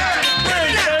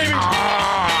 Hey, baby.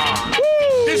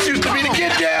 This used to be the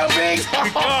Get Down, Biggs.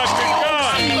 Good God.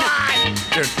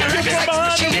 Get from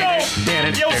behind the rope.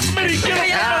 Yo, Smitty, get up from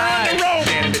behind the rope.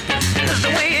 That's the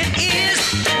way it is.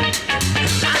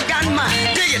 I've got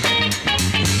mine. Dig it.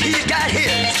 He's got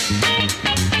his.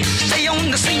 Stay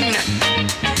on the scene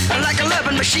like a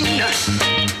loving machine.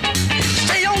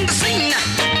 Stay on the scene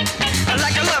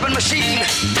like a loving machine.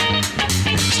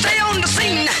 Stay on the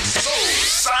scene. Soul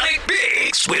Sonic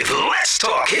Biggs with Let's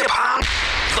Talk Hip Hop,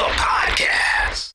 the